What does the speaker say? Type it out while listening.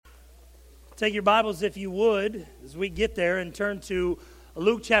Take your Bibles, if you would, as we get there, and turn to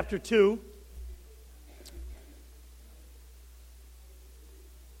Luke chapter 2.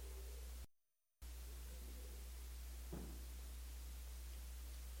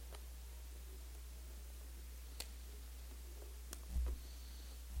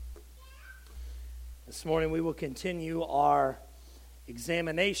 This morning we will continue our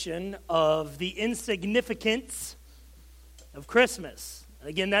examination of the insignificance of Christmas. And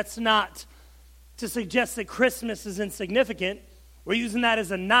again, that's not to suggest that Christmas is insignificant. We're using that as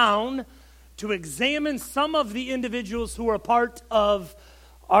a noun to examine some of the individuals who are part of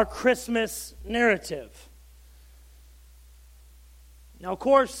our Christmas narrative. Now, of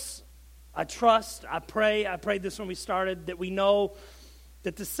course, I prayed this when we started, that we know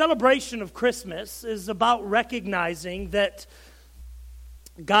that the celebration of Christmas is about recognizing that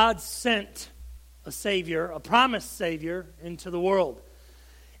God sent a Savior, a promised Savior, into the world.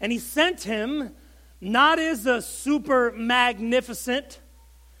 And He sent Him not as a super magnificent,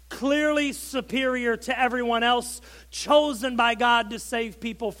 clearly superior to everyone else, chosen by God to save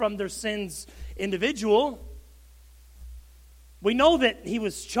people from their sins individual. We know that He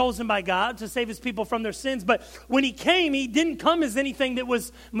was chosen by God to save His people from their sins, but when He came, He didn't come as anything that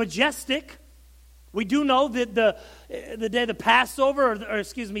was majestic. We do know that the day of the Passover,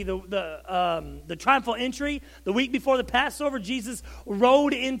 the triumphal entry, the week before the Passover, Jesus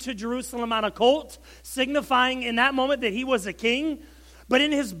rode into Jerusalem on a colt, signifying in that moment that He was a king. But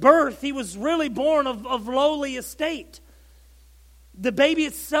in His birth, He was really born of lowly estate. The baby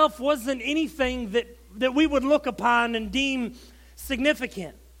itself wasn't anything that we would look upon and deem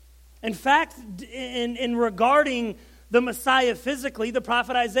significant. In fact, in regarding the Messiah physically, the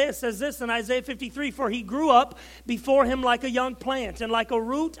prophet Isaiah says this in Isaiah 53, "For He grew up before Him like a young plant, and like a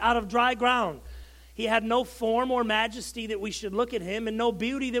root out of dry ground. He had no form or majesty that we should look at Him, and no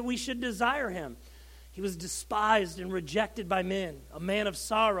beauty that we should desire Him. He was despised and rejected by men, a man of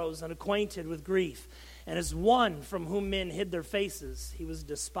sorrows and acquainted with grief. And as one from whom men hid their faces, He was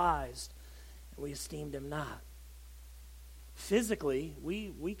despised, and we esteemed Him not." Physically,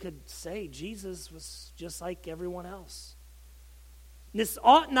 we could say Jesus was just like everyone else. This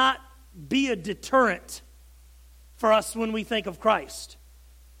ought not be a deterrent for us when we think of Christ.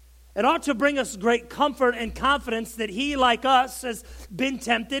 It ought to bring us great comfort and confidence that He, like us, has been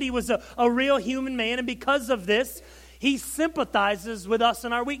tempted. He was a real human man, and because of this, He sympathizes with us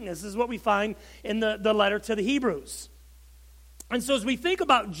in our weakness. This is what we find in the letter to the Hebrews. And so as we think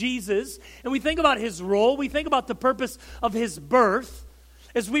about Jesus, and we think about His role, we think about the purpose of His birth,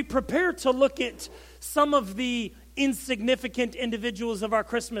 as we prepare to look at some of the insignificant individuals of our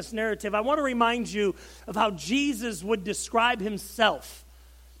Christmas narrative, I want to remind you of how Jesus would describe Himself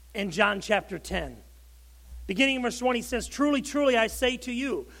in John chapter 10. Beginning in verse 1, He says, "Truly, truly, I say to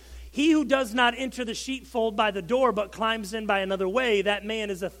you, he who does not enter the sheepfold by the door, but climbs in by another way, that man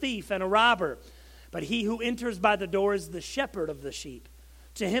is a thief and a robber. But he who enters by the door is the shepherd of the sheep.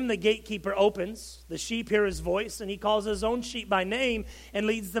 To him the gatekeeper opens. The sheep hear his voice, and he calls his own sheep by name and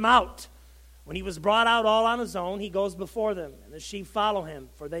leads them out. When he was brought out all on his own, he goes before them, and the sheep follow him,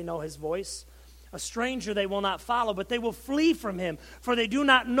 for they know his voice. A stranger they will not follow, but they will flee from him, for they do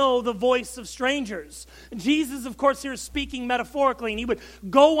not know the voice of strangers." Jesus, of course, here is speaking metaphorically, and he would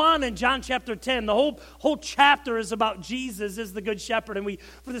go on in John chapter 10. The whole chapter is about Jesus as the good shepherd, and we,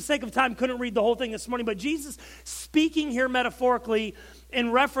 for the sake of time, couldn't read the whole thing this morning, but Jesus speaking here metaphorically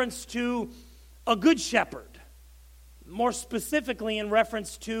in reference to a good shepherd, more specifically in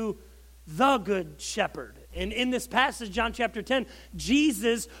reference to the good shepherd. And in this passage, John chapter 10,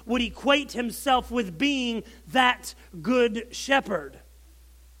 Jesus would equate Himself with being that good shepherd.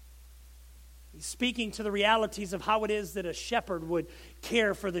 He's speaking to the realities of how it is that a shepherd would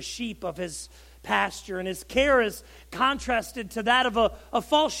care for the sheep of his pasture. And his care is contrasted to that of a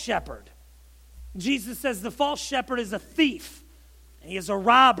false shepherd. Jesus says the false shepherd is a thief. He is a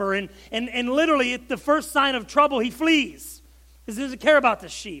robber. And literally at the first sign of trouble, he flees. Because he doesn't care about the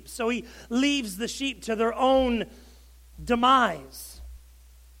sheep. So he leaves the sheep to their own demise.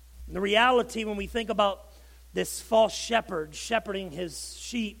 And the reality when we think about this false shepherd shepherding his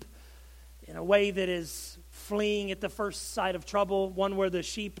sheep in a way that is fleeing at the first sight of trouble, one where the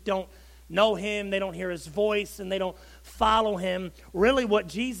sheep don't know Him, they don't hear His voice, and they don't follow Him. Really what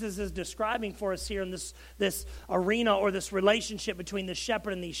Jesus is describing for us here in this arena or this relationship between the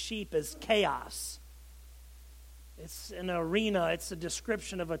shepherd and these sheep is chaos. It's an arena, it's a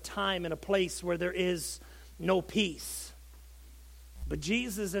description of a time and a place where there is no peace. But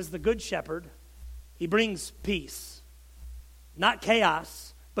Jesus, as the good shepherd, He brings peace. Not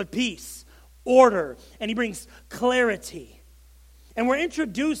chaos, but peace, order, and He brings clarity. And we're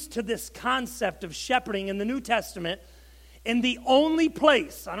introduced to this concept of shepherding in the New Testament in the only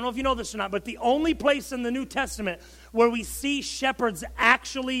place, I don't know if you know this or not, but the only place in the New Testament where we see shepherds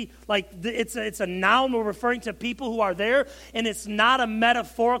actually, it's a noun, we're referring to people who are there, and it's not a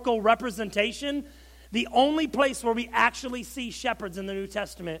metaphorical representation. The only place where we actually see shepherds in the New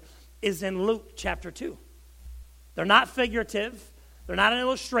Testament is in Luke chapter 2. They're not figurative. They're not an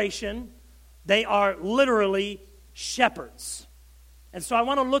illustration. They are literally shepherds. And so I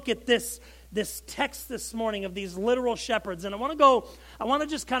want to look at this text this morning of these literal shepherds. And I want to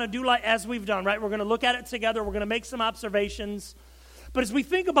just kind of do like as we've done, right? We're going to look at it together. We're going to make some observations. But as we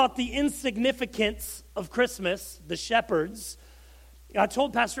think about the insignificance of Christmas, the shepherds, I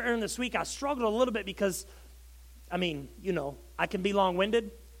told Pastor Aaron this week I struggled a little bit because, I can be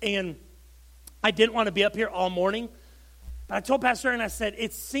long-winded. And I didn't want to be up here all morning. But I told Pastor Aaron, I said,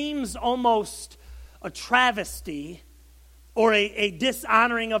 it seems almost a travesty or a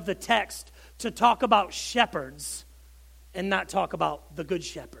dishonoring of the text to talk about shepherds and not talk about the Good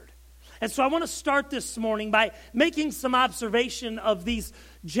Shepherd. And so I want to start this morning by making some observation of these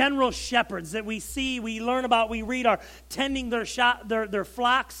general shepherds that we see, we learn about, we read are tending their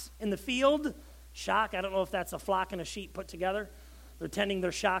flocks in the field. Shock, I don't know if that's a flock and a sheep put together. They're tending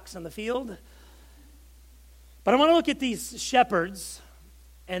their shocks in the field. But I want to look at these shepherds,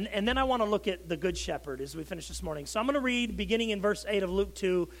 and then I want to look at the Good Shepherd as we finish this morning. So I'm going to read beginning in verse 8 of Luke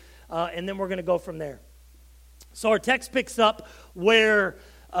 2, and then we're going to go from there. So our text picks up where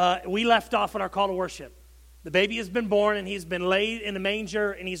we left off in our call to worship. The baby has been born, and he's been laid in a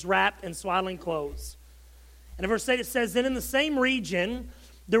manger, and he's wrapped in swaddling clothes. And in verse 8 it says, "Then in the same region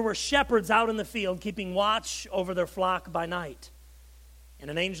there were shepherds out in the field, keeping watch over their flock by night. And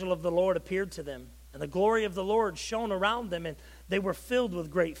an angel of the Lord appeared to them, and the glory of the Lord shone around them, and they were filled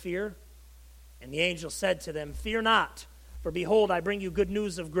with great fear. And the angel said to them, 'Fear not, for behold, I bring you good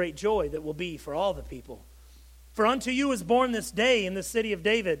news of great joy that will be for all the people. For unto you is born this day in the city of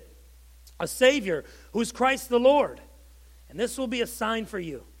David a Savior, who is Christ the Lord. And this will be a sign for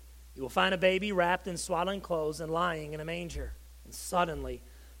you. You will find a baby wrapped in swaddling clothes and lying in a manger.' And suddenly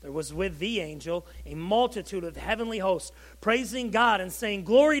there was with the angel a multitude of heavenly hosts, praising God and saying,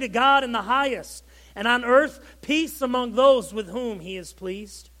 'Glory to God in the highest, and on earth peace among those with whom he is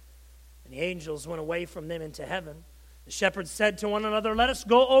pleased.' And the angels went away from them into heaven. The shepherds said to one another, 'Let us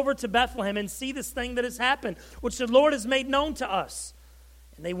go over to Bethlehem and see this thing that has happened, which the Lord has made known to us.'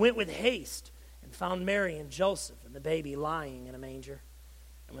 And they went with haste and found Mary and Joseph and the baby lying in a manger.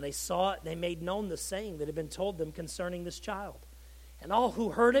 And when they saw it, they made known the saying that had been told them concerning this child. And all who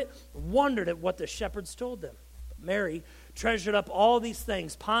heard it wondered at what the shepherds told them. But Mary treasured up all these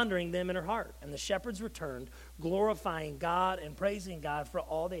things, pondering them in her heart. And the shepherds returned, glorifying God and praising God for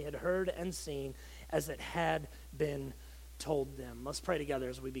all they had heard and seen as it had been told them." Let's pray together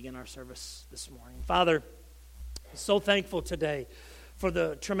as we begin our service this morning. Father, I'm so thankful today for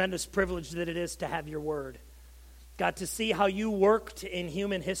the tremendous privilege that it is to have your word. God, to see how you worked in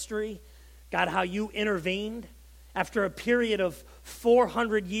human history. God, how you intervened after a period of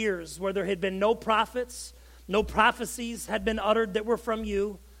 400 years where there had been no prophets, no prophecies had been uttered that were from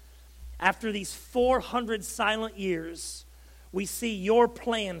you. After these 400 silent years, we see your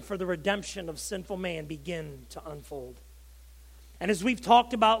plan for the redemption of sinful man begin to unfold. And as we've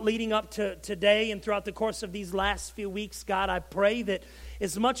talked about leading up to today and throughout the course of these last few weeks, God, I pray that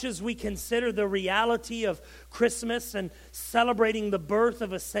as much as we consider the reality of Christmas and celebrating the birth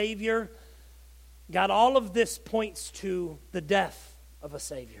of a Savior, God, all of this points to the death of a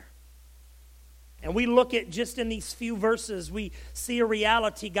Savior. And we look at just in these few verses, we see a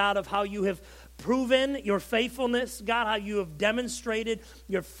reality, God, of how you have proven your faithfulness, God, how you have demonstrated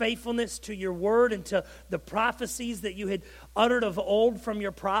your faithfulness to your word and to the prophecies that you had uttered of old from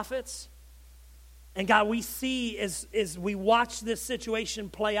your prophets. And God, we see as we watch this situation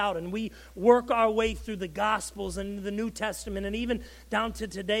play out and we work our way through the Gospels and the New Testament and even down to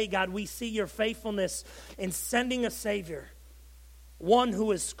today, God, we see your faithfulness in sending a Savior, one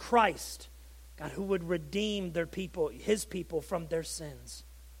who is Christ, God, who would redeem their people, his people from their sins.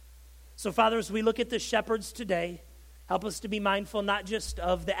 So, Father, as we look at the shepherds today, help us to be mindful not just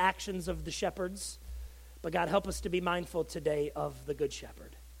of the actions of the shepherds, but God, help us to be mindful today of the Good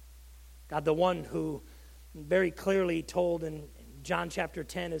Shepherd. God, the one who very clearly told in John chapter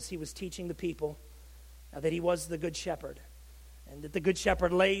 10 as he was teaching the people that he was the Good Shepherd and that the Good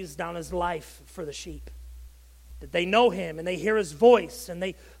Shepherd lays down his life for the sheep, that they know him and they hear his voice and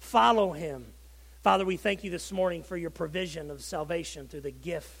they follow him. Father, we thank you this morning for your provision of salvation through the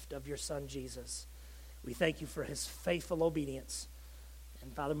gift of your Son, Jesus. We thank you for his faithful obedience.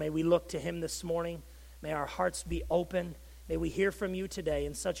 And Father, may we look to him this morning. May our hearts be open. May we hear from you today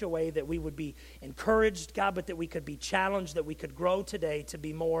in such a way that we would be encouraged, God, but that we could be challenged, that we could grow today to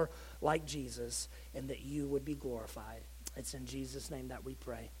be more like Jesus, and that you would be glorified. It's in Jesus' name that we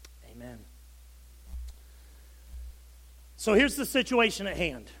pray. Amen. So here's the situation at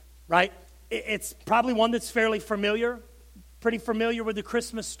hand, right? It's probably one that's fairly familiar, pretty familiar with the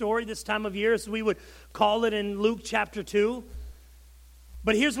Christmas story this time of year, as we would call it in Luke chapter 2.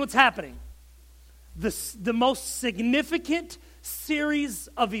 But here's what's happening. The most significant series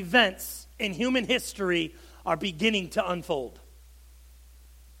of events in human history are beginning to unfold.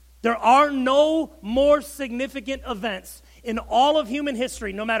 There are no more significant events in all of human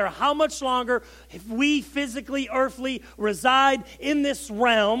history, no matter how much longer if we physically, earthly, reside in this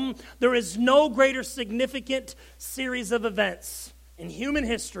realm. There is no greater significant series of events in human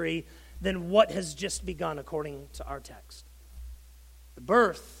history than what has just begun according to our text. The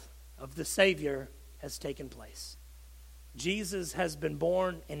birth of the Savior has taken place. Jesus has been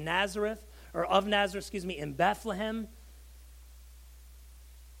born in Nazareth, in Bethlehem.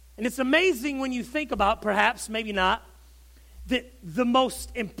 And it's amazing when you think about, perhaps, maybe not, that the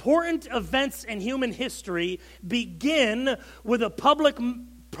most important events in human history begin with a public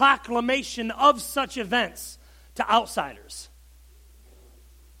proclamation of such events to outsiders.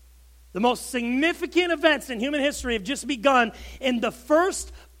 The most significant events in human history have just begun, and the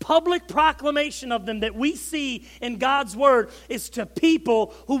first public proclamation of them that we see in God's Word is to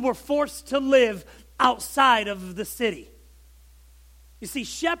people who were forced to live outside of the city. You see,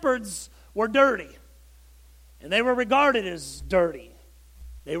 shepherds were dirty, and they were regarded as dirty.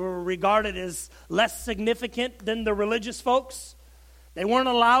 They were regarded as less significant than the religious folks. They weren't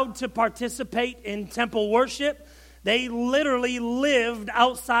allowed to participate in temple worship. They literally lived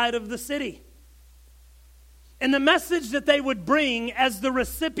outside of the city. And the message that they would bring as the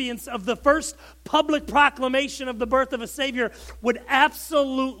recipients of the first public proclamation of the birth of a Savior would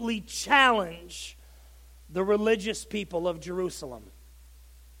absolutely challenge the religious people of Jerusalem.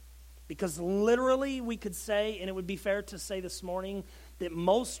 Because literally we could say, and it would be fair to say this morning, that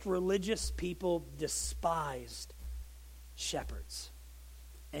most religious people despised shepherds.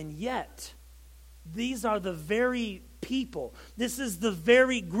 And yet, these are the very people, this is the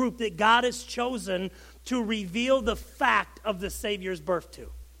very group that God has chosen to reveal the fact of the Savior's birth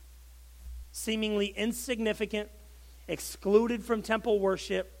to. Seemingly insignificant, excluded from temple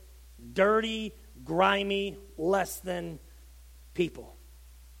worship, dirty, grimy, less than people.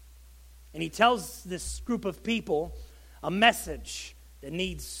 And he tells this group of people a message that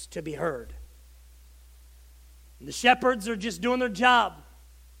needs to be heard. And the shepherds are just doing their job,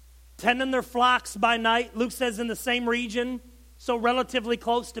 tending their flocks by night. Luke says in the same region, so relatively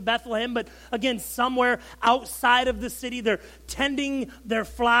close to Bethlehem, but again, somewhere outside of the city. They're tending their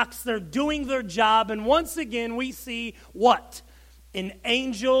flocks. They're doing their job. And once again, we see what? An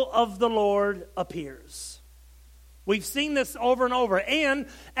angel of the Lord appears. We've seen this over and over. And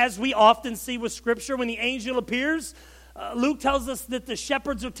as we often see with Scripture, when the angel appears, Luke tells us that the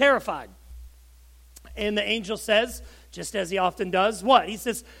shepherds are terrified. And the angel says, just as he often does, what? He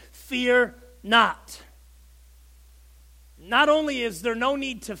says, fear not. Not only is there no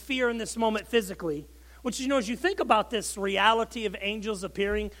need to fear in this moment physically, which, as you think about this reality of angels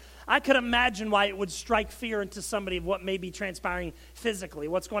appearing, I could imagine why it would strike fear into somebody of what may be transpiring physically.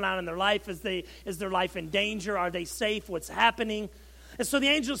 What's going on in their life? Is their life in danger? Are they safe? What's happening? And so the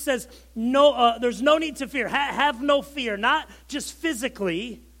angel says, no, there's no need to fear. Have no fear, not just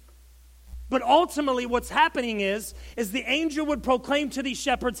physically, but ultimately what's happening is the angel would proclaim to these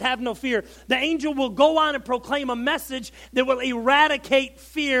shepherds, have no fear. The angel will go on and proclaim a message that will eradicate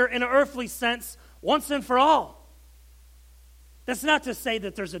fear in an earthly sense once and for all. That's not to say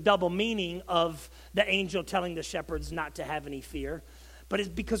that there's a double meaning of the angel telling the shepherds not to have any fear. But it's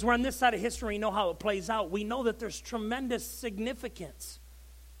because we're on this side of history and know how it plays out. We know that there's tremendous significance.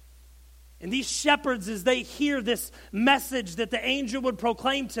 And these shepherds, as they hear this message that the angel would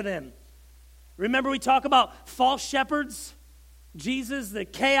proclaim to them. Remember we talk about false shepherds? Jesus, the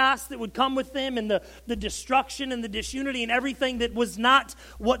chaos that would come with them and the destruction and the disunity and everything that was not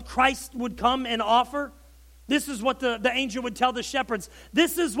what Christ would come and offer. This is what the angel would tell the shepherds.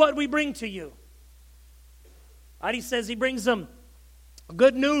 This is what we bring to you. Right? He says he brings them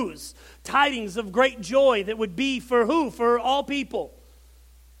good news, tidings of great joy that would be for who? For all people.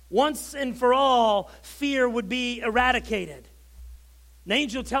 Once and for all, fear would be eradicated. The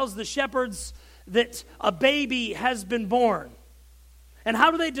angel tells the shepherds that a baby has been born. And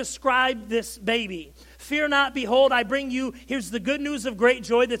how do they describe this baby? Fear not, behold, I bring you, here's the good news of great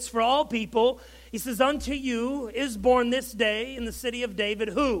joy that's for all people. He says, unto you is born this day in the city of David,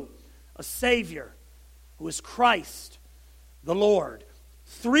 who? A Savior, who is Christ the Lord.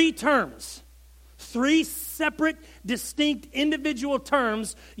 3 terms. 3 separate, distinct, individual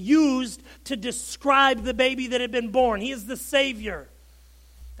terms used to describe the baby that had been born. He is the Savior.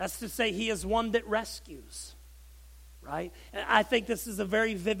 That's to say, He is one that rescues. Right? And I think this is a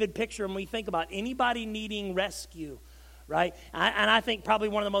very vivid picture when we think about anybody needing rescue. Right? And I think probably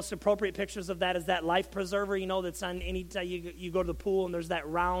one of the most appropriate pictures of that is that life preserver, that's on any time you go to the pool and there's that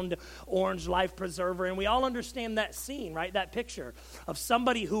round orange life preserver. And we all understand that scene, right? That picture of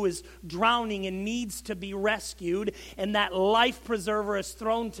somebody who is drowning and needs to be rescued, and that life preserver is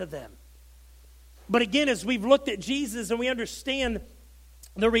thrown to them. But again, as we've looked at Jesus and we understand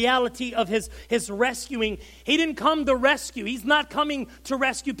the reality of his rescuing, He didn't come to rescue. He's not coming to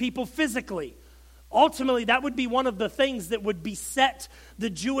rescue people physically. Ultimately, that would be one of the things that would beset the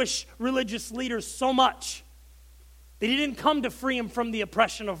Jewish religious leaders so much. They didn't come to free them from the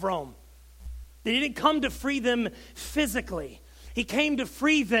oppression of Rome. They didn't come to free them physically. He came to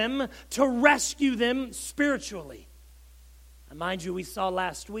free them, to rescue them spiritually. And mind you, we saw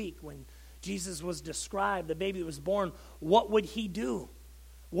last week when Jesus was described, the baby was born, what would He do?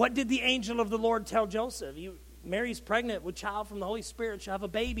 What did the angel of the Lord tell Joseph? Mary's pregnant with child from the Holy Spirit. She'll have a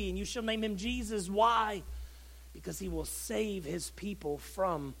baby, and you shall name Him Jesus. Why? Because He will save His people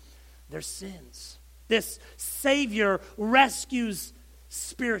from their sins. This Savior rescues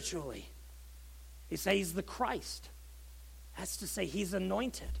spiritually. He says He's the Christ. That's to say He's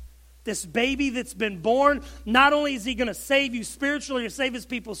anointed. This baby that's been born, not only is He going to save you spiritually or save His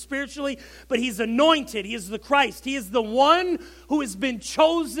people spiritually, but He's anointed. He is the Christ. He is the one who has been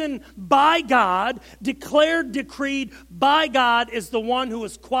chosen by God, declared, decreed by God, is the one who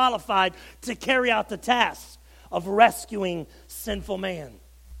is qualified to carry out the task of rescuing sinful man.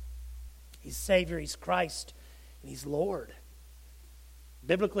 He's Savior, He's Christ, and He's Lord.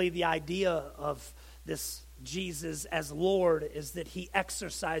 Biblically, the idea of this Jesus as Lord is that He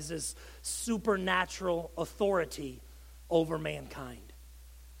exercises supernatural authority over mankind.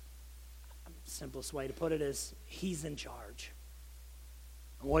 The simplest way to put it is He's in charge.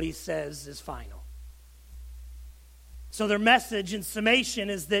 And what He says is final. So their message in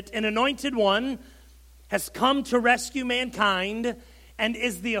summation is that an anointed one has come to rescue mankind and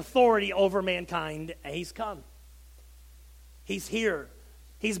is the authority over mankind. And He's come. He's here.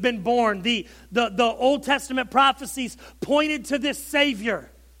 He's been born. The Old Testament prophecies pointed to this Savior.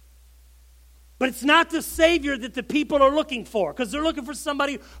 But it's not the Savior that the people are looking for, because they're looking for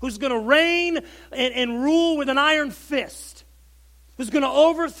somebody who's going to reign and rule with an iron fist, who's going to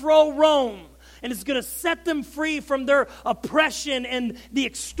overthrow Rome, and is going to set them free from their oppression and the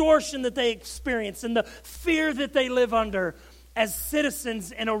extortion that they experience and the fear that they live under as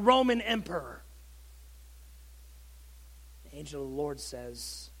citizens in a Roman emperor. The angel of the Lord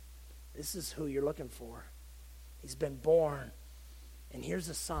says, this is who you're looking for. He's been born. And here's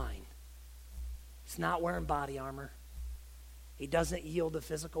a sign. He's not wearing body armor. He doesn't yield a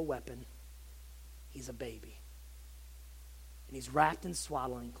physical weapon. He's a baby. And He's wrapped in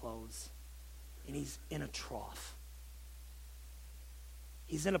swaddling clothes. And He's in a trough.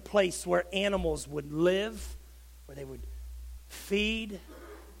 He's in a place where animals would live, where they would feed.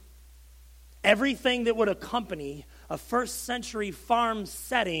 Everything that would accompany a first century farm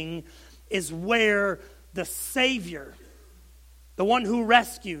setting is where the Savior, the one who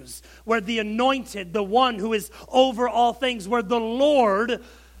rescues, where the anointed, the one who is over all things, where the Lord,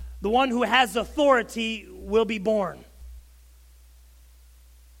 the one who has authority, will be born.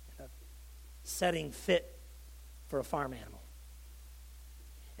 A setting fit for a farm animal.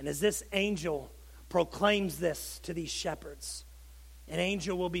 And as this angel proclaims this to these shepherds, an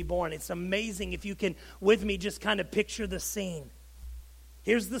angel will be born. It's amazing if you can, with me, just kind of picture the scene.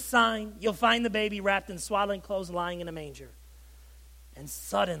 Here's the sign. You'll find the baby wrapped in swaddling clothes lying in a manger. And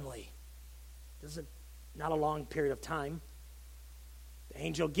suddenly, not a long period of time, the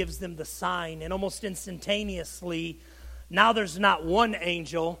angel gives them the sign, and almost instantaneously, now there's not one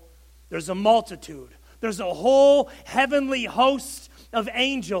angel, there's a multitude. There's a whole heavenly host of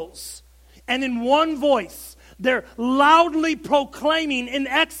angels. And in one voice, they're loudly proclaiming and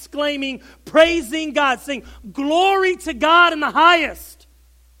exclaiming, praising God, saying, glory to God in the highest,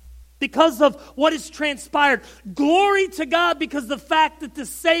 because of what has transpired. Glory to God because of the fact that the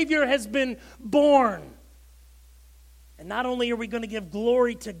Savior has been born. And not only are we going to give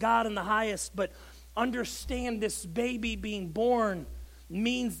glory to God in the highest, but understand this baby being born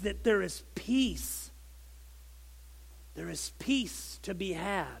means that there is peace. There is peace to be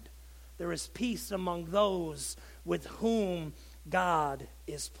had. There is peace among those with whom God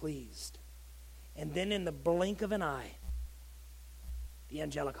is pleased. And then in the blink of an eye, the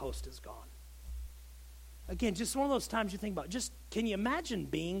angelic host is gone. Again, just one of those times you think about, just can you imagine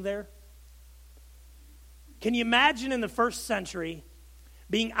being there? Can you imagine in the first century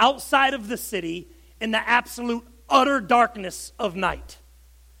being outside of the city in the absolute utter darkness of night?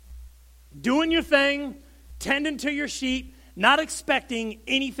 Doing your thing, tending to your sheep, not expecting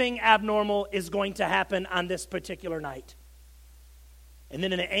anything abnormal is going to happen on this particular night. And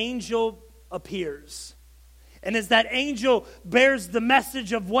then an angel appears. And as that angel bears the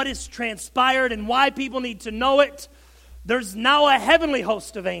message of what has transpired and why people need to know it, there's now a heavenly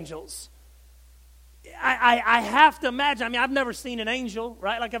host of angels. I have to imagine, I mean, I've never seen an angel,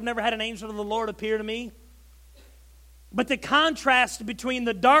 right? Like I've never had an angel of the Lord appear to me. But the contrast between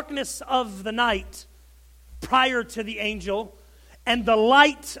the darkness of the night prior to the angel and the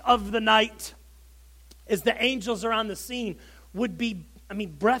light of the night as the angels are on the scene would be,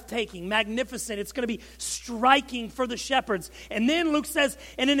 breathtaking, magnificent. It's going to be striking for the shepherds. And then Luke says,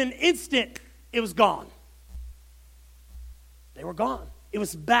 and in an instant, it was gone. They were gone. It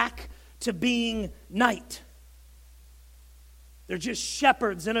was back to being night. They're just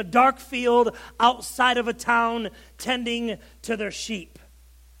shepherds in a dark field outside of a town tending to their sheep.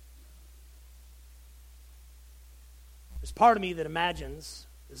 There's part of me that imagines,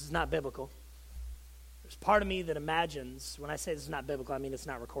 this is not biblical. There's part of me that imagines, when I say this is not biblical, I mean it's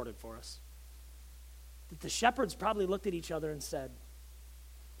not recorded for us, that the shepherds probably looked at each other and said,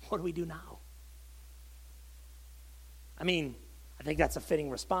 what do we do now? I think that's a fitting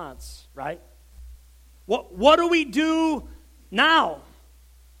response, right? What do we do now?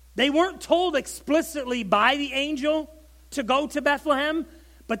 They weren't told explicitly by the angel to go to Bethlehem,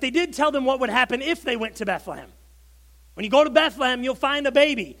 but they did tell them what would happen if they went to Bethlehem. When you go to Bethlehem, you'll find a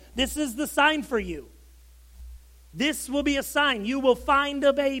baby. This is the sign for you. This will be a sign. You will find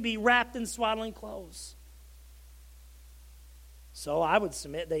a baby wrapped in swaddling clothes. So I would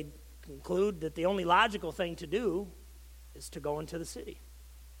submit they conclude that the only logical thing to do is to go into the city.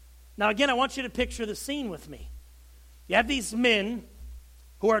 Now again, I want you to picture the scene with me. You have these men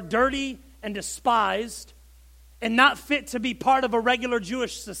who are dirty and despised and not fit to be part of a regular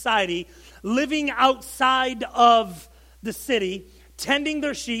Jewish society, living outside of the city, tending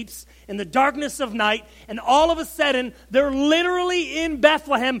their sheep in the darkness of night, and all of a sudden, they're literally in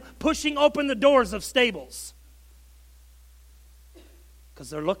Bethlehem pushing open the doors of stables because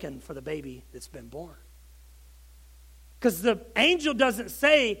they're looking for the baby that's been born. Because the angel doesn't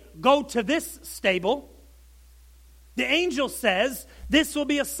say, go to this stable. The angel says, this will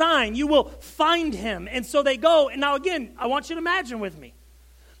be a sign. You will find him. And so they go. And now again, I want you to imagine with me.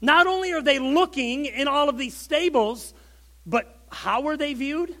 Not only are they looking in all of these stables, but how are they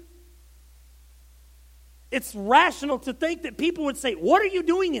viewed? It's rational to think that people would say, what are you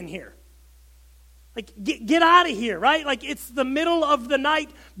doing in here? Like, get out of here, right? Like, it's the middle of the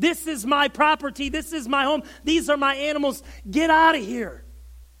night. This is my property. This is my home. These are my animals. Get out of here.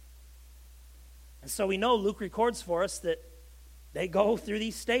 And so we know Luke records for us that they go through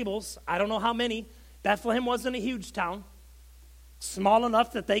these stables. I don't know how many. Bethlehem wasn't a huge town. Small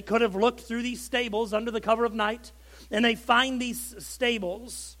enough that they could have looked through these stables under the cover of night. And they find these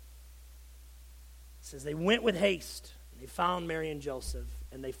stables. It says they went with haste. They found Mary and Joseph.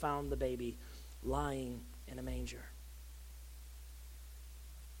 And they found the baby lying in a manger.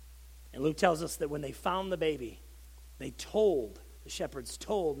 And Luke tells us that when they found the baby, the shepherds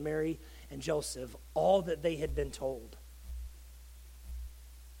told Mary and Joseph all that they had been told.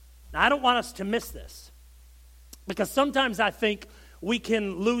 Now, I don't want us to miss this, because sometimes I think we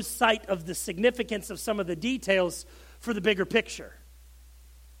can lose sight of the significance of some of the details for the bigger picture.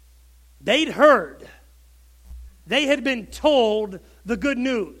 They'd heard, they had been told the good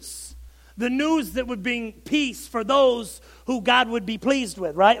news. The news that would bring peace for those who God would be pleased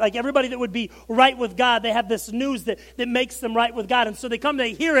with, right? Like everybody that would be right with God, they have this news that makes them right with God. And so they come,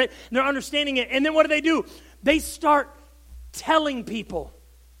 they hear it, and they're understanding it. And then what do? They start telling people.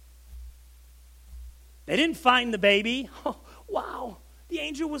 They didn't find the baby. Oh, wow, the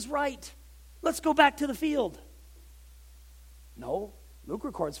angel was right. Let's go back to the field. No, Luke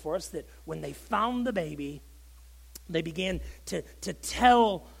records for us that when they found the baby, they began to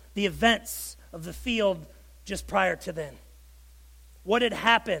tell the events of the field just prior to then. What had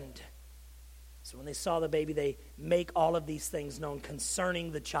happened? So when they saw the baby, they make all of these things known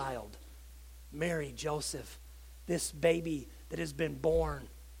concerning the child. Mary, Joseph, this baby that has been born,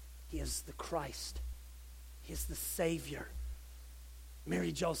 he is the Christ. He is the Savior.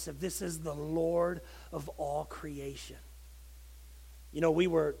 Mary, Joseph, this is the Lord of all creation. You know, we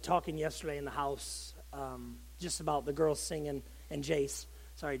were talking yesterday in the house just about the girls singing and Jace.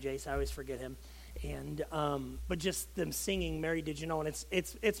 Sorry, Jace, I always forget him. And but just them singing "Mary, Did You Know?" And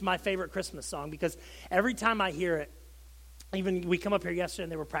it's my favorite Christmas song, because every time I hear it, even we come up here yesterday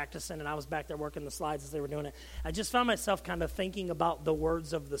and they were practicing, and I was back there working the slides as they were doing it. I just found myself kind of thinking about the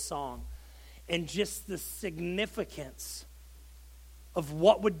words of the song and just the significance of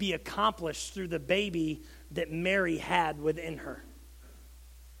what would be accomplished through the baby that Mary had within her.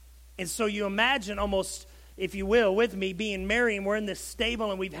 And so you imagine almost, if you will, with me, being Mary, and we're in this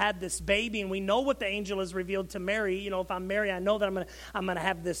stable and we've had this baby, and we know what the angel has revealed to Mary. You know, if I'm Mary, I know that I'm gonna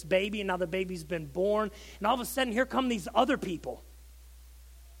have this baby, and now the baby's been born. And all of a sudden, here come these other people.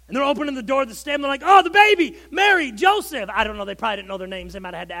 And they're opening the door of the stable, and they're like, oh, the baby, Mary, Joseph. I don't know, they probably didn't know their names. They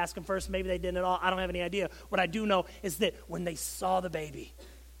might have had to ask them first. Maybe they didn't at all. I don't have any idea. What I do know is that when they saw the baby,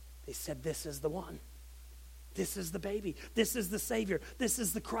 they said, this is the one. This is the baby. This is the Savior. This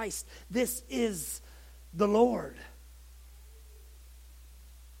is the Christ. This is the Lord.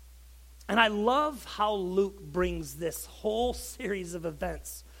 And I love how Luke brings this whole series of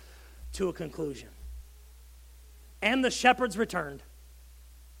events to a conclusion. And the shepherds returned.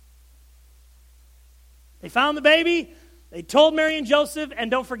 They found the baby. They told Mary and Joseph.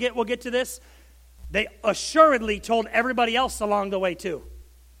 And don't forget, we'll get to this, they assuredly told everybody else along the way too.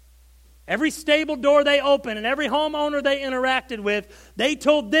 Every stable door they opened and every homeowner they interacted with, they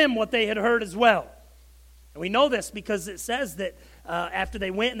told them what they had heard as well. And we know this because it says that after they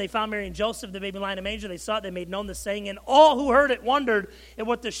went and they found Mary and Joseph, the baby lying in a manger, they saw it, they made known the saying, and all who heard it wondered at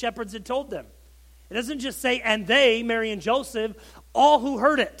what the shepherds had told them. It doesn't just say, and they, Mary and Joseph, all who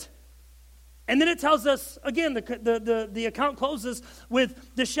heard it. And then it tells us, again, the account closes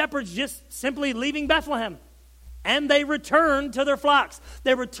with the shepherds just simply leaving Bethlehem. And they returned to their flocks.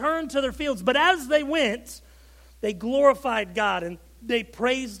 They returned to their fields. But as they went, they glorified God and they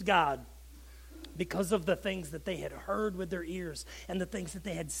praised God because of the things that they had heard with their ears and the things that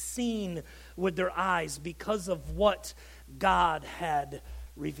they had seen with their eyes, because of what God had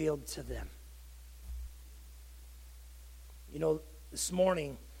revealed to them. You know, this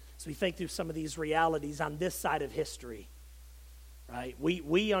morning, as we think through some of these realities on this side of history, right?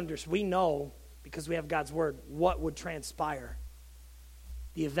 We know, because we have God's word, what would transpire.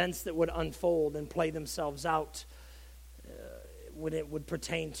 The events that would unfold and play themselves out when it would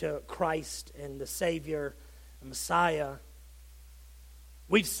pertain to Christ and the Savior, the Messiah.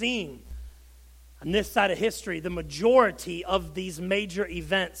 We've seen on this side of history the majority of these major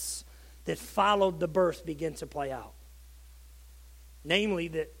events that followed the birth begin to play out. Namely,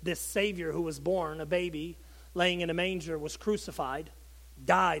 that this Savior who was born, a baby, laying in a manger, was crucified,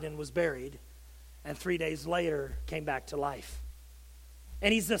 died, and was buried, and 3 days later came back to life.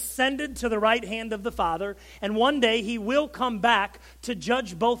 And he's ascended to the right hand of the Father, and one day he will come back to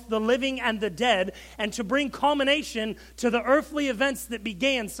judge both the living and the dead, and to bring culmination to the earthly events that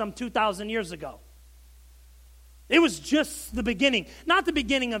began some 2,000 years ago. It was just the beginning. Not the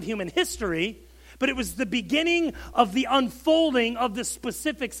beginning of human history, but it was the beginning of the unfolding of the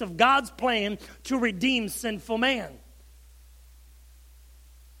specifics of God's plan to redeem sinful man.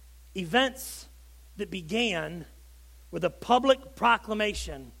 Events that began with a public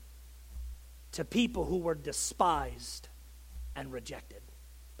proclamation to people who were despised and rejected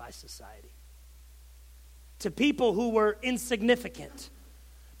by society. To people who were insignificant.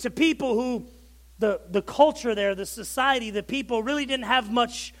 To people who, the culture there, the society, the people really didn't have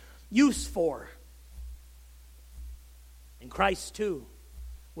much use for. And Christ, too,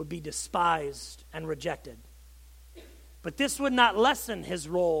 would be despised and rejected. But this would not lessen his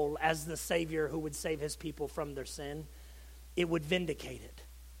role as the Savior who would save his people from their sin. It would vindicate it.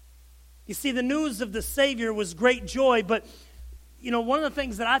 You see, the news of the Savior was great joy, but, you know, one of the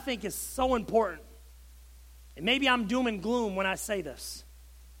things that I think is so important, and maybe I'm doom and gloom when I say this,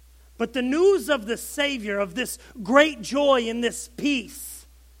 but the news of the Savior, of this great joy and this peace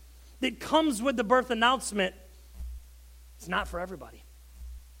that comes with the birth announcement, it's not for everybody.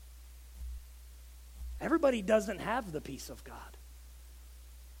 Everybody doesn't have the peace of God.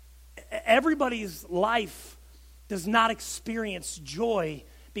 Everybody's life does not experience joy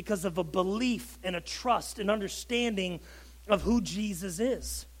because of a belief and a trust and understanding of who Jesus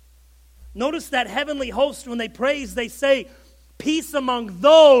is. Notice that heavenly host, when they praise, they say, peace among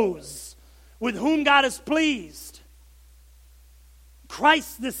those with whom God is pleased.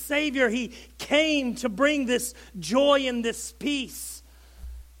 Christ the Savior, he came to bring this joy and this peace.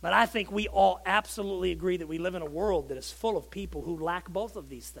 But I think we all absolutely agree that we live in a world that is full of people who lack both of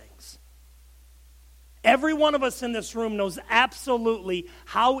these things. Every one of us in this room knows absolutely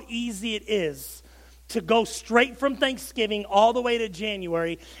how easy it is to go straight from Thanksgiving all the way to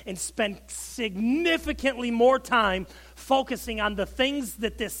January and spend significantly more time focusing on the things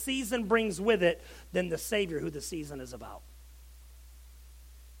that this season brings with it than the Savior who the season is about.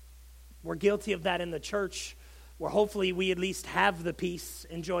 We're guilty of that in the church, where hopefully we at least have the peace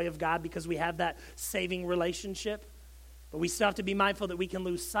and joy of God because we have that saving relationship. But we still have to be mindful that we can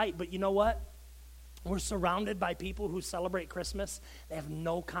lose sight. But you know what? We're surrounded by people who celebrate Christmas. They have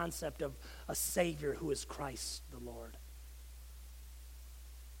no concept of a Savior who is Christ the Lord.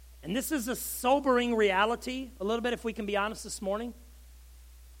 And this is a sobering reality, a little bit, if we can be honest this morning.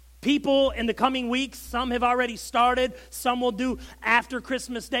 People in the coming weeks, some have already started, some will do after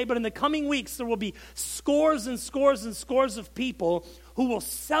Christmas Day, but in the coming weeks there will be scores and scores and scores of people who will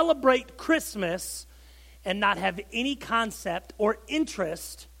celebrate Christmas and not have any concept or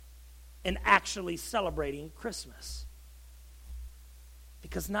interest in actually celebrating Christmas.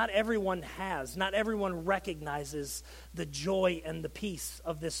 Because not everyone recognizes the joy and the peace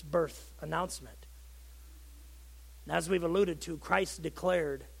of this birth announcement. And as we've alluded to, Christ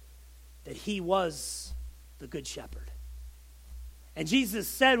declared that he was the good shepherd. And Jesus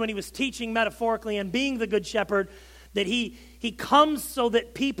said when he was teaching metaphorically and being the good shepherd, that he comes so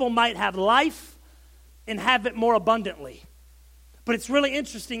that people might have life and have it more abundantly. But it's really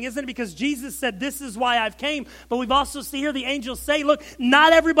interesting, isn't it? Because Jesus said, this is why I've came. But we've also seen here the angels say, look,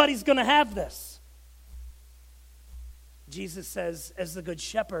 not everybody's going to have this. Jesus says, as the good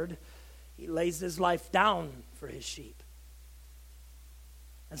shepherd, he lays his life down for his sheep.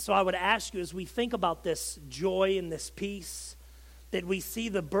 And so I would ask you, as we think about this joy and this peace that we see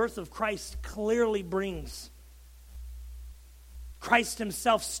the birth of Christ clearly brings. Christ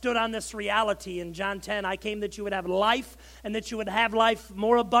himself stood on this reality in John 10. I came that you would have life and that you would have life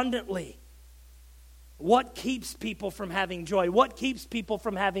more abundantly. What keeps people from having joy? What keeps people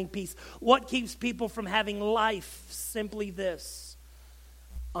from having peace? What keeps people from having life? Simply this: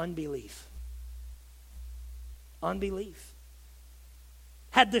 unbelief. Unbelief.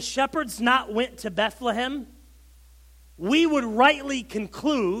 Had the shepherds not went to Bethlehem, we would rightly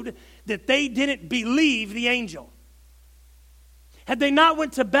conclude that they didn't believe the angel. Had they not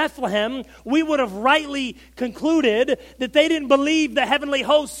went to Bethlehem, we would have rightly concluded that they didn't believe the heavenly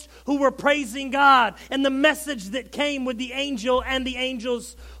hosts who were praising God and the message that came with the angel and the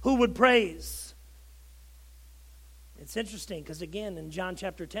angels who would praise. It's interesting because, again, in John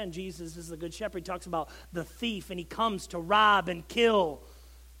chapter 10, Jesus is the good shepherd. He talks about the thief, and he comes to rob and kill.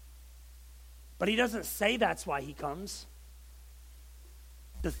 But he doesn't say that's why he comes.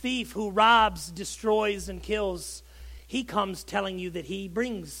 The thief who robs, destroys, and kills, he comes telling you that he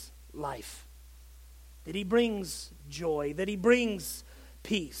brings life, that he brings joy, that he brings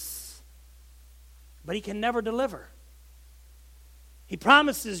peace. But he can never deliver. He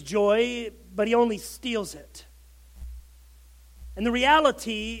promises joy, but he only steals it. And the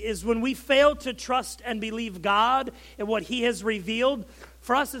reality is, when we fail to trust and believe God and what he has revealed,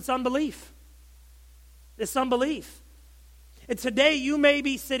 for us it's unbelief. It's unbelief. And today you may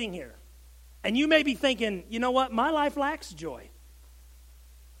be sitting here and you may be thinking, you know what, my life lacks joy.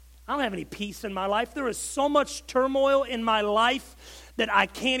 I don't have any peace in my life. There is so much turmoil in my life that I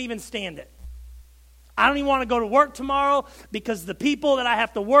can't even stand it. I don't even want to go to work tomorrow because the people that I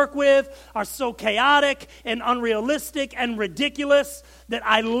have to work with are so chaotic and unrealistic and ridiculous that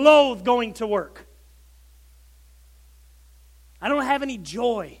I loathe going to work. I don't have any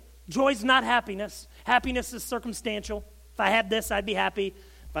joy. Joy's not happiness. Happiness is circumstantial. If I had this, I'd be happy.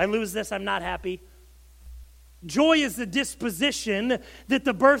 If I lose this, I'm not happy. Joy is the disposition that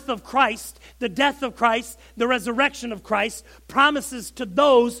the birth of Christ, the death of Christ, the resurrection of Christ promises to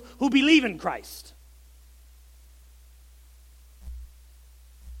those who believe in Christ.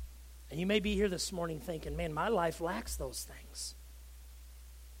 And you may be here this morning thinking, man, my life lacks those things.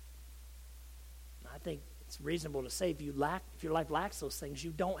 I think it's reasonable to say if your life lacks those things,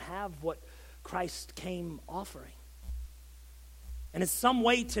 you don't have what Christ came offering. And in some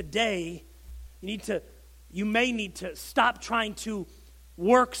way today, you may need to stop trying to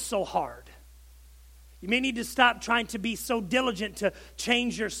work so hard. You may need to stop trying to be so diligent to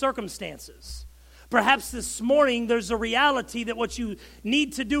change your circumstances. Perhaps this morning there's a reality that what you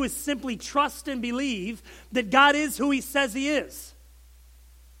need to do is simply trust and believe that God is who he says he is.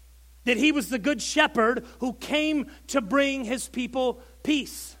 That he was the good shepherd who came to bring his people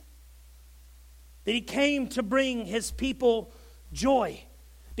peace. That he came to bring his people joy.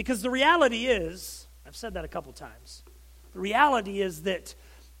 Because the reality is, I've said that a couple times, the reality is that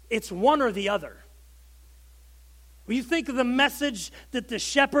it's one or the other. When you think of the message that the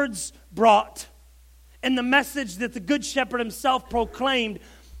shepherds brought and the message that the good shepherd himself proclaimed,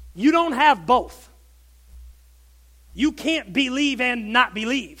 you don't have both. You can't believe and not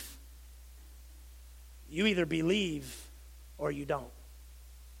believe. You either believe or you don't.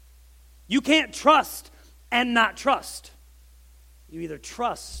 You can't trust and not trust. You either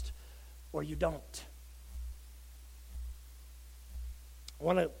trust or you don't. I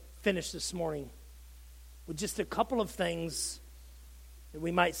want to finish this morning with just a couple of things that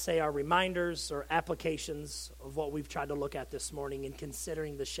we might say are reminders or applications of what we've tried to look at this morning in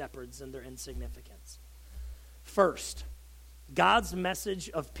considering the shepherds and their insignificance. First, God's message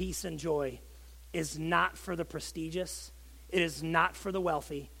of peace and joy is not for the prestigious, it is not for the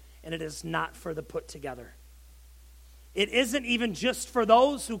wealthy, and it is not for the put together. It isn't even just for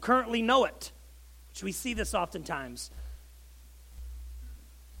those who currently know it, which we see this oftentimes.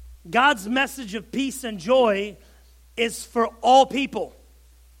 God's message of peace and joy is for all people.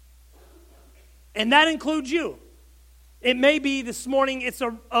 And that includes you. It may be this morning it's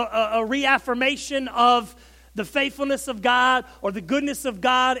a reaffirmation of the faithfulness of God or the goodness of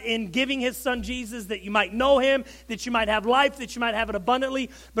God in giving his son Jesus, that you might know him, that you might have life, that you might have it abundantly.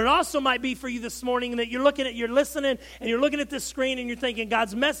 But it also might be for you this morning that you're listening and you're looking at this screen and you're thinking,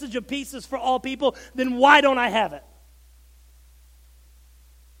 God's message of peace is for all people, then why don't I have it?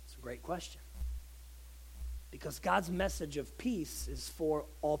 It's a great question. Because God's message of peace is for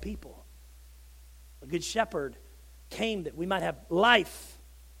all people. A good shepherd came that we might have life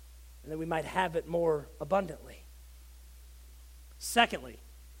and that we might have it more abundantly. Secondly,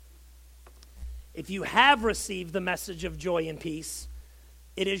 if you have received the message of joy and peace,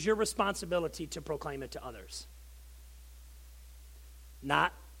 it is your responsibility to proclaim it to others.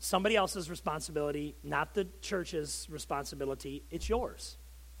 Not somebody else's responsibility, not the church's responsibility, it's yours.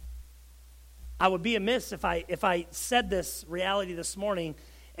 I would be amiss if I said this reality this morning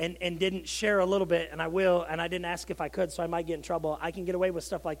and didn't share a little bit, and I will, and I didn't ask if I could, so I might get in trouble. I can get away with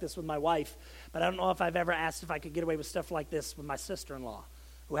stuff like this with my wife, but I don't know if I've ever asked if I could get away with stuff like this with my sister-in-law,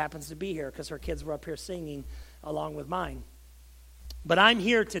 who happens to be here because her kids were up here singing along with mine. But I'm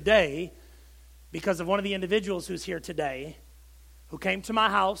here today because of one of the individuals who's here today, who came to my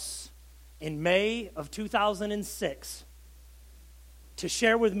house in May of 2006 to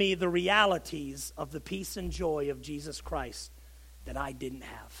share with me the realities of the peace and joy of Jesus Christ that I didn't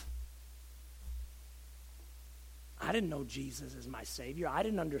have. I didn't know Jesus as my Savior. I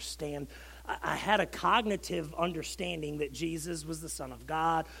didn't understand. I had a cognitive understanding that Jesus was the Son of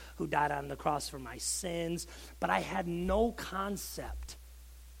God who died on the cross for my sins, but I had no concept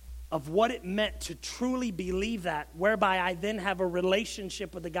of what it meant to truly believe that, whereby I then have a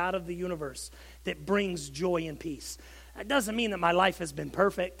relationship with the God of the universe that brings joy and peace. That doesn't mean that my life has been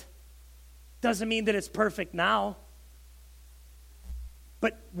perfect. Doesn't mean that it's perfect now.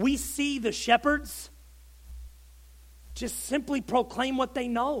 But we see the shepherds just simply proclaim what they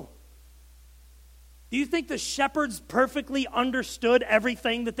know. Do you think the shepherds perfectly understood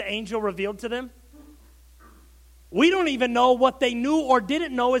everything that the angel revealed to them? We don't even know what they knew or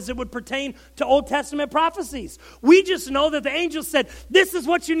didn't know as it would pertain to Old Testament prophecies. We just know that the angel said, this is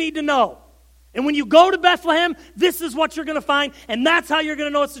what you need to know. And when you go to Bethlehem, this is what you're going to find, and that's how you're going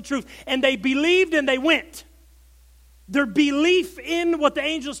to know it's the truth. And they believed and they went. Their belief in what the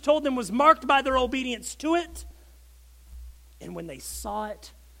angels told them was marked by their obedience to it. And when they saw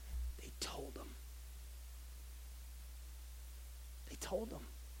it, they told them. They told them.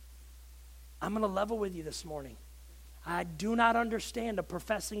 I'm going to level with you this morning. I do not understand a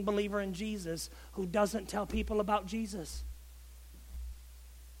professing believer in Jesus who doesn't tell people about Jesus.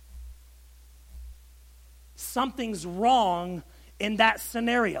 Something's wrong in that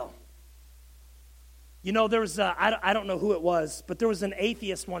scenario. You know, there was, I don't know who it was, but there was an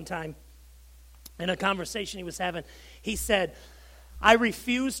atheist one time in a conversation he was having. He said, I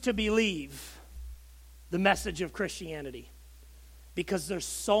refuse to believe the message of Christianity because there's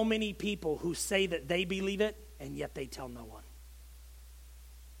so many people who say that they believe it and yet they tell no one.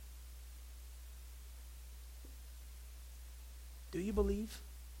 Do you believe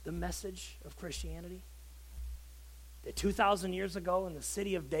the message of Christianity? That 2,000 years ago in the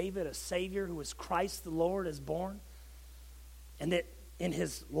city of David, a Savior who is Christ the Lord is born. And that in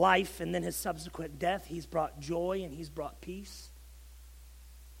his life and then his subsequent death, he's brought joy and he's brought peace.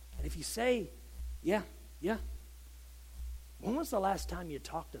 And if you say, yeah, when was the last time you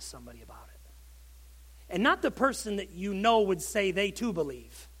talked to somebody about it? And not the person that you know would say they too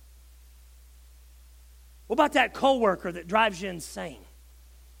believe. What about that coworker that drives you insane?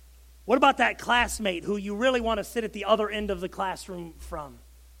 What about that classmate who you really want to sit at the other end of the classroom from?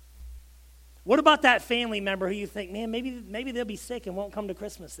 What about that family member who you think, man, maybe they'll be sick and won't come to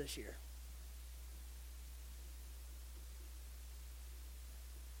Christmas this year?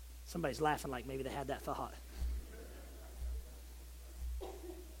 Somebody's laughing like maybe they had that thought.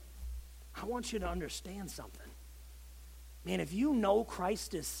 I want you to understand something. Man, if you know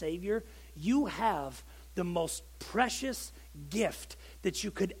Christ as Savior, you have the most precious gift that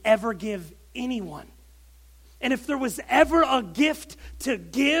you could ever give anyone. And if there was ever a gift to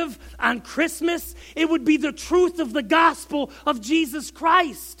give on Christmas, it would be the truth of the gospel of Jesus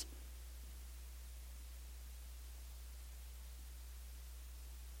Christ.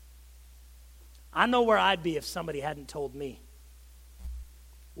 I know where I'd be if somebody hadn't told me.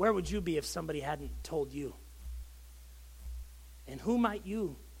 Where would you be if somebody hadn't told you? And who might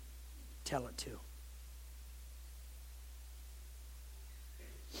you tell it to?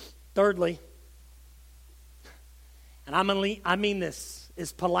 Thirdly, and I mean this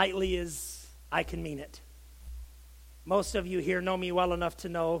as politely as I can mean it. Most of you here know me well enough to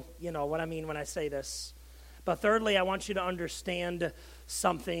know, what I mean when I say this. But thirdly, I want you to understand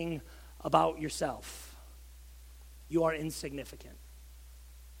something about yourself. You are insignificant,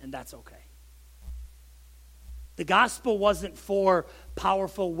 and that's okay. The gospel wasn't for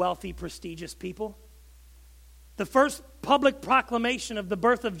powerful, wealthy, prestigious people. The first public proclamation of the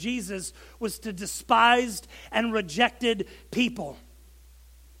birth of Jesus was to despised and rejected people.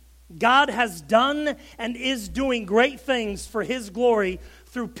 God has done and is doing great things for His glory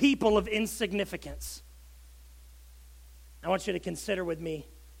through people of insignificance. I want you to consider with me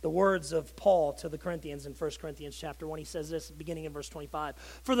the words of Paul to the Corinthians in 1 Corinthians chapter 1. He says this beginning in verse 25.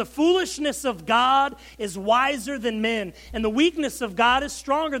 For the foolishness of God is wiser than men, and the weakness of God is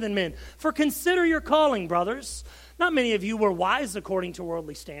stronger than men. For consider your calling, brothers. Not many of you were wise according to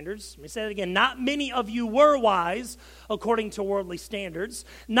worldly standards. Let me say that again. Not many of you were wise according to worldly standards.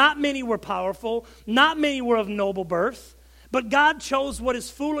 Not many were powerful. Not many were of noble birth. But God chose what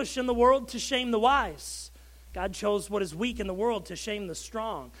is foolish in the world to shame the wise. God chose what is weak in the world to shame the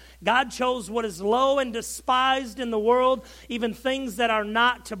strong. God chose what is low and despised in the world, even things that are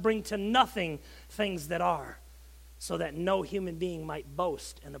not, to bring to nothing things that are, so that no human being might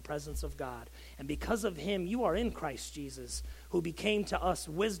boast in the presence of God. And because of Him, you are in Christ Jesus, who became to us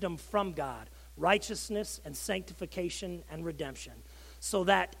wisdom from God, righteousness and sanctification and redemption, so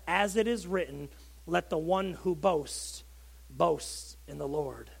that, as it is written, let the one who boasts, boast in the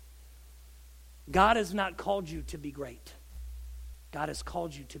Lord. God has not called you to be great. God has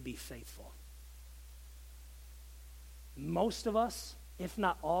called you to be faithful. Most of us, if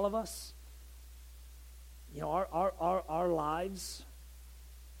not all of us, our lives,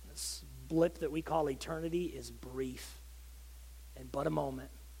 this blip that we call eternity, is brief and but a moment.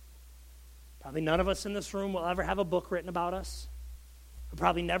 Probably none of us in this room will ever have a book written about us. There'll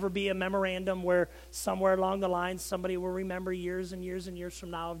probably never be a memorandum where somewhere along the line somebody will remember years and years and years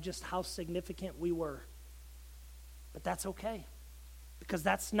from now of just how significant we were. But that's okay, because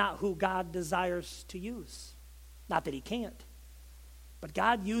that's not who God desires to use. Not that He can't, but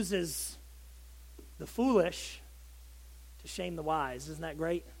God uses the foolish to shame the wise. Isn't that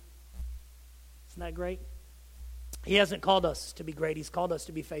great? Isn't that great? He hasn't called us to be great. He's called us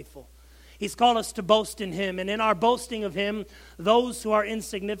to be faithful. He's called us to boast in Him. And in our boasting of Him, those who are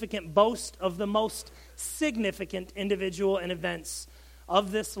insignificant boast of the most significant individual and events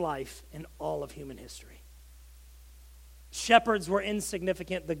of this life in all of human history. Shepherds were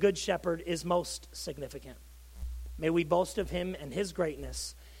insignificant. The Good Shepherd is most significant. May we boast of Him and His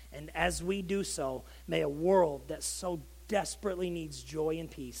greatness. And as we do so, may a world that so desperately needs joy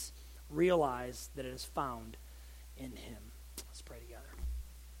and peace realize that it is found in Him. Let's pray together.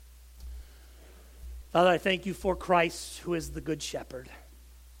 Father, I thank You for Christ, who is the Good Shepherd.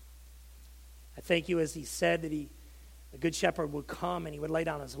 I thank You, as He said, that the Good Shepherd would come and He would lay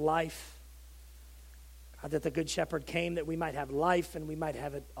down His life. God, that the Good Shepherd came that we might have life and we might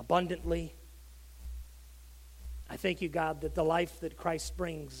have it abundantly. I thank You, God, that the life that Christ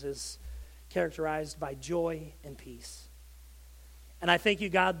brings is characterized by joy and peace. And I thank You,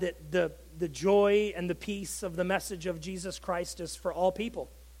 God, that the joy and the peace of the message of Jesus Christ is for all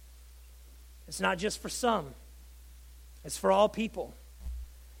people. It's not just for some. It's for all people.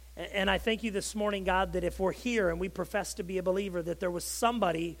 And I thank You this morning, God, that if we're here and we profess to be a believer, that there was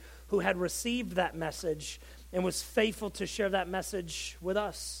somebody who had received that message and was faithful to share that message with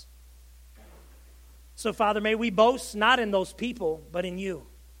us. So, Father, may we boast not in those people, but in You.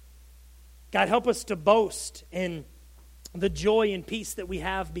 God, help us to boast in the joy and peace that we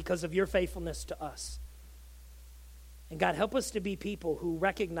have because of Your faithfulness to us. And God, help us to be people who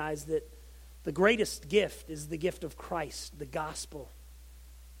recognize that the greatest gift is the gift of Christ, the gospel.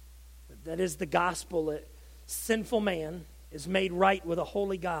 That is the gospel that sinful man is made right with a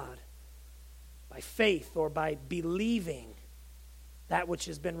holy God by faith or by believing that which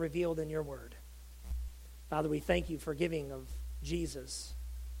has been revealed in Your word. Father, we thank You for giving of Jesus.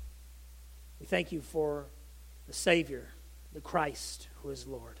 We thank you for the Savior, the Christ, who is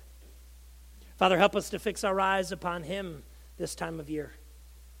Lord. Father, help us to fix our eyes upon him this time of year.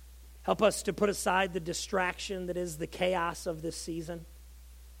 Help us to put aside the distraction that is the chaos of this season.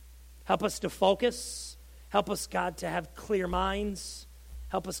 Help us to focus. Help us, God, to have clear minds.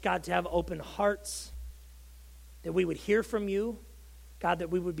 Help us, God, to have open hearts, that we would hear from you. God, that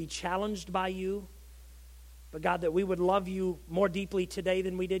we would be challenged by you. But God, that we would love you more deeply today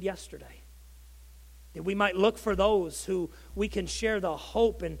than we did yesterday. That we might look for those who we can share the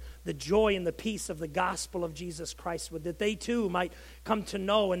hope and the joy and the peace of the gospel of Jesus Christ with, that they too might come to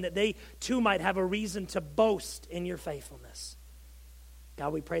know and that they too might have a reason to boast in your faithfulness.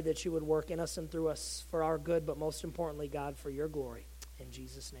 God, we pray that you would work in us and through us for our good, but most importantly, God, for your glory. In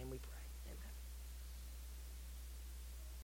Jesus' name we pray.